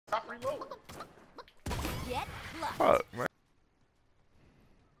reload. Get Fuck, man.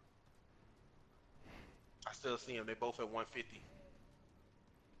 I still see them. They both at 150.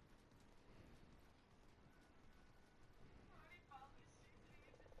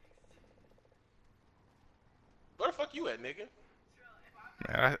 Where the fuck you at, nigga?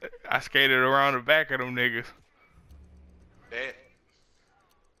 Man, I skated around the back of them niggas.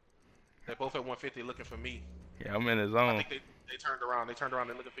 They're both at 150 looking for me. Yeah, I'm in the I zone. think they turned around. They turned around.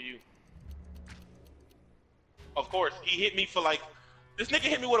 They're looking for you. Of course, he hit me for like... This nigga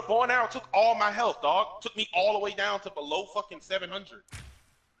hit me with a bow and arrow, took all my health, dog. Took me all the way down to below fucking 700.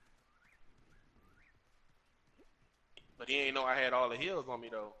 But he ain't know I had all the heals on me,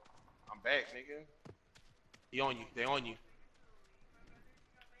 though. I'm back, nigga. He on you. They on you.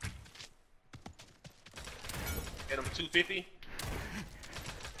 Hit him 250.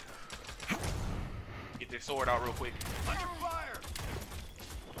 Get this sword out real quick. Under fire!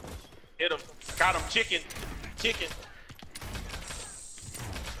 Hit him. Got him. Chicken.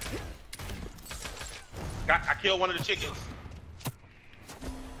 I killed one of the chickens.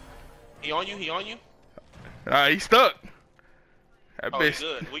 He on you? He's stuck. That Oh,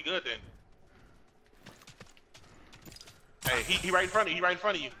 bitch. we good then. Hey, he right in front of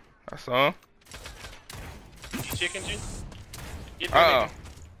you. I saw him. He chickened you. Get that nigga.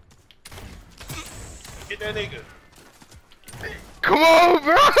 Get that nigga. Come on,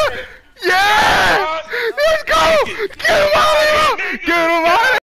 bro. Yeah! Let's go! Get him out of here! Get him out of here!